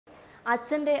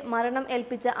അച്ഛന്റെ മരണം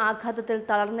ഏൽപ്പിച്ച ആഘാതത്തിൽ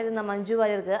തളർന്നിരുന്ന മഞ്ജു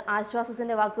വാര്യർക്ക്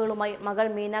ആശ്വാസത്തിന്റെ വാക്കുകളുമായി മകൾ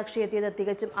മീനാക്ഷി എത്തിയത്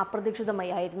തികച്ചും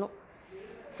അപ്രതീക്ഷിതമായി ആയിരുന്നു.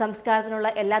 സംസ്കാരത്തിനുള്ള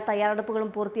എല്ലാ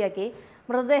തയ്യാറെടുപ്പുകളും പൂർത്തിയാക്കി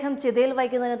മൃതദേഹം ചിതയിൽ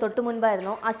വയ്ക്കുന്നതിന് തൊട്ടു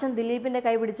മുൻപായിരുന്നു അച്ഛൻ ദിലീപിന്റെ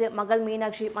കൈപിടിച്ച് മകൾ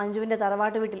മീനാക്ഷി മഞ്ജുവിന്റെ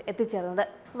തറവാട്ട് വീട്ടിൽ എത്തിച്ചേർന്നത്.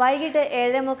 വൈകിട്ട്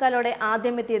 7:45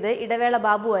 ആദ്യം എത്തിയത് ഇടവേള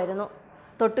ബാബുവായിരുന്നു.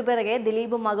 തൊട്ടുപിറകെ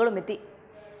ദിലീപും മകളും എത്തി.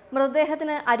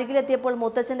 മൃതദേഹത്തിന് അരികിലെത്തിയപ്പോൾ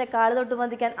മുത്തച്ഛന്റെ കാല് തൊട്ട്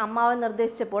വന്ദിക്കാൻ അമ്മാവൻ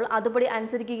നിർദ്ദേശിച്ചപ്പോൾ അതുപടി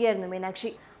അനുസരിക്കുകയായിരുന്നു മീനാക്ഷി.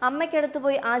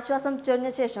 അമ്മയ്ക്കടുത്തുപോയി ആശ്വാസം ചൊരിഞ്ഞ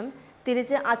ശേഷം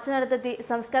തിരിച്ച് അച്ഛനടുത്തെത്തി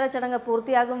സംസ്കാര ചടങ്ങ്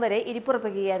പൂർത്തിയാകും വരെ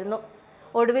ഇരിപ്പുറപ്പിക്കുകയായിരുന്നു.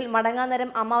 ഒടുവിൽ മടങ്ങാൻ നേരം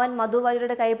അമ്മാവൻ മധു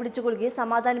വാര്യരുടെ കൈപിടിച്ചു കുലുക്കി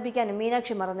സമാധാനിപ്പിക്കാനും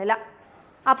മീനാക്ഷി മറന്നില്ല.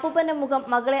 അപ്പൂപ്പന്റെ മുഖം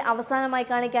മകളെ അവസാനമായി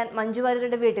കാണിക്കാൻ മഞ്ജു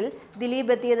വാര്യരുടെ വീട്ടിൽ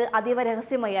ദിലീപ് എത്തിയത് അതീവ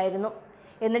രഹസ്യമായി ആയിരുന്നു.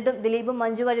 എന്നിട്ടും ദിലീപും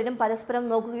മഞ്ജു വാര്യരും പരസ്പരം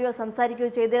നോക്കുകയോ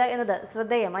സംസാരിക്കുകയോ ചെയ്തില്ല എന്നത്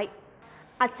ശ്രദ്ധേയമായി.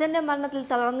 അച്ഛന്റെ മരണത്തിൽ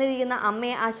തളർന്നിരിക്കുന്ന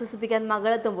അമ്മയെ ആശ്വസിപ്പിക്കാൻ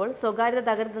മകളെത്തുമ്പോൾ സ്വകാര്യത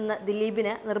തകരുതെന്ന്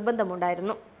ദിലീപിന്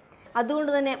നിർബന്ധമുണ്ടായിരുന്നു.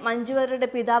 അതുകൊണ്ടുതന്നെ മഞ്ജു വാര്യരുടെ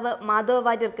പിതാവ് മാധവ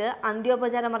വാര്യർക്ക്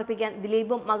അന്ത്യോപചാരം അർപ്പിക്കാൻ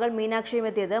ദിലീപും മകൾ മീനാക്ഷിയും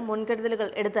എത്തിയത് മുൻകരുതലുകൾ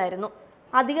എടുത്തായിരുന്നു.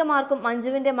 അധികമാർക്കും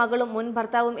മഞ്ജുവിന്റെ മകളും മുൻ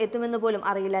ഭർത്താവും എത്തുമെന്ന് പോലും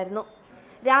അറിയില്ലായിരുന്നു.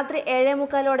 രാത്രി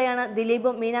 7:45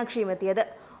 ദിലീപും മീനാക്ഷിയും എത്തിയത്.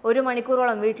 1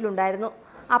 മണിക്കൂറോളം വീട്ടിലുണ്ടായിരുന്നു.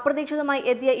 അപ്രതീക്ഷിതമായി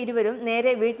എത്തിയ ഇരുവരും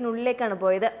നേരെ വീട്ടിനുള്ളിലേക്കാണ്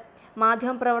പോയത്.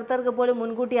 മാധ്യമപ്രവർത്തകർക്ക് പോലും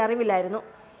മുൻകൂട്ടി അറിവില്ലായിരുന്നു.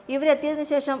 ഇവരെത്തിയതിനു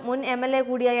ശേഷം മുൻ MLA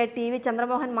കൂടിയായ TV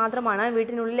ചന്ദ്രമോഹൻ മാത്രമാണ്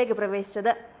വീട്ടിനുള്ളിലേക്ക്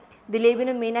പ്രവേശിച്ചത്.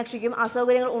 ദിലീപിനും മീനാക്ഷിക്കും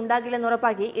അസൗകര്യങ്ങൾ ഉണ്ടാകില്ലെന്ന്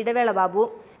ഉറപ്പാക്കി ഇടവേള ബാബുവും.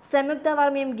 സംയുക്ത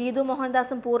വർമ്മയും ഗീതു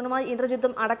മോഹൻദാസും പൂർണ്ണമായി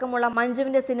ഇന്ദ്രജിത്തും അടക്കമുള്ള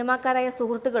മഞ്ജുവിന്റെ സിനിമാക്കാരായ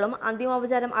സുഹൃത്തുക്കളും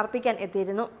അന്തിമോപചാരം അർപ്പിക്കാൻ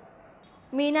എത്തിയിരുന്നു.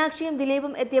 മീനാക്ഷിയും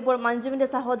ദിലീപും എത്തിയപ്പോൾ മഞ്ജുവിന്റെ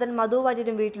സഹോദരൻ മധു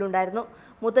വാര്യരും വീട്ടിലുണ്ടായിരുന്നു.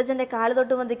 മുത്തച്ഛന്റെ കാല്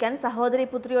തൊട്ട് വന്ദിക്കാൻ സഹോദരി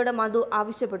പുത്രിയോട് മധു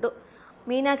ആവശ്യപ്പെട്ടു.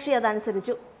 മീനാക്ഷി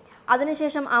അതനുസരിച്ചു.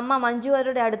 അതിനുശേഷം അമ്മ മഞ്ജു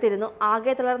വാര്യരുടെ അടുത്തിരുന്നു.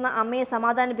 ആകെ തളർന്ന അമ്മയെ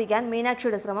സമാധാനിപ്പിക്കാൻ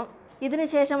മീനാക്ഷിയുടെ ശ്രമം.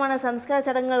 ഇതിനുശേഷമാണ് സംസ്കാര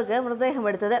ചടങ്ങുകൾക്ക് മൃതദേഹം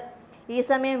എടുത്തത്. ഈ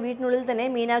സമയം വീട്ടിനുള്ളിൽ തന്നെ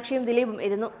മീനാക്ഷിയും ദിലീപും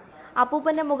ഇരുന്നു.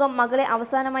 അപ്പൂപ്പന്റെ മുഖം മകളെ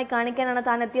അവസാനമായി കാണിക്കാനാണ്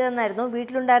താൻ എത്തിയതെന്നായിരുന്നു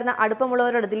വീട്ടിലുണ്ടായിരുന്ന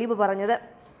അടുപ്പമുള്ളവരോട് ദിലീപ് പറഞ്ഞത്.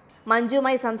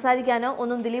 മഞ്ജുവുമായി സംസാരിക്കാനോ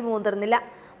ഒന്നും ദിലീപ് മുതിർന്നില്ല.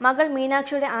 മകൾ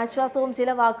മീനാക്ഷിയുടെ ആശ്വാസവും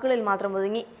ചില വാക്കുകളിൽ മാത്രം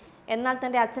ഒതുങ്ങി. എന്നാൽ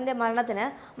തന്റെ അച്ഛന്റെ മരണത്തിന്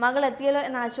മകൾ എത്തിയല്ലോ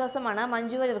എന്ന ആശ്വാസമാണ്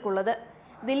മഞ്ജു വാര്യർക്കുള്ളത്.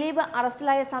 ദിലീപ്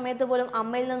അറസ്റ്റിലായ സമയത്ത് പോലും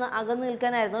അമ്മയിൽ നിന്ന് അകന്നു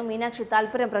നിൽക്കാനായിരുന്നു മീനാക്ഷി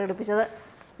താൽപര്യം പ്രകടിപ്പിച്ചത്.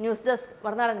 News desk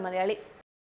Marunadan Malayali.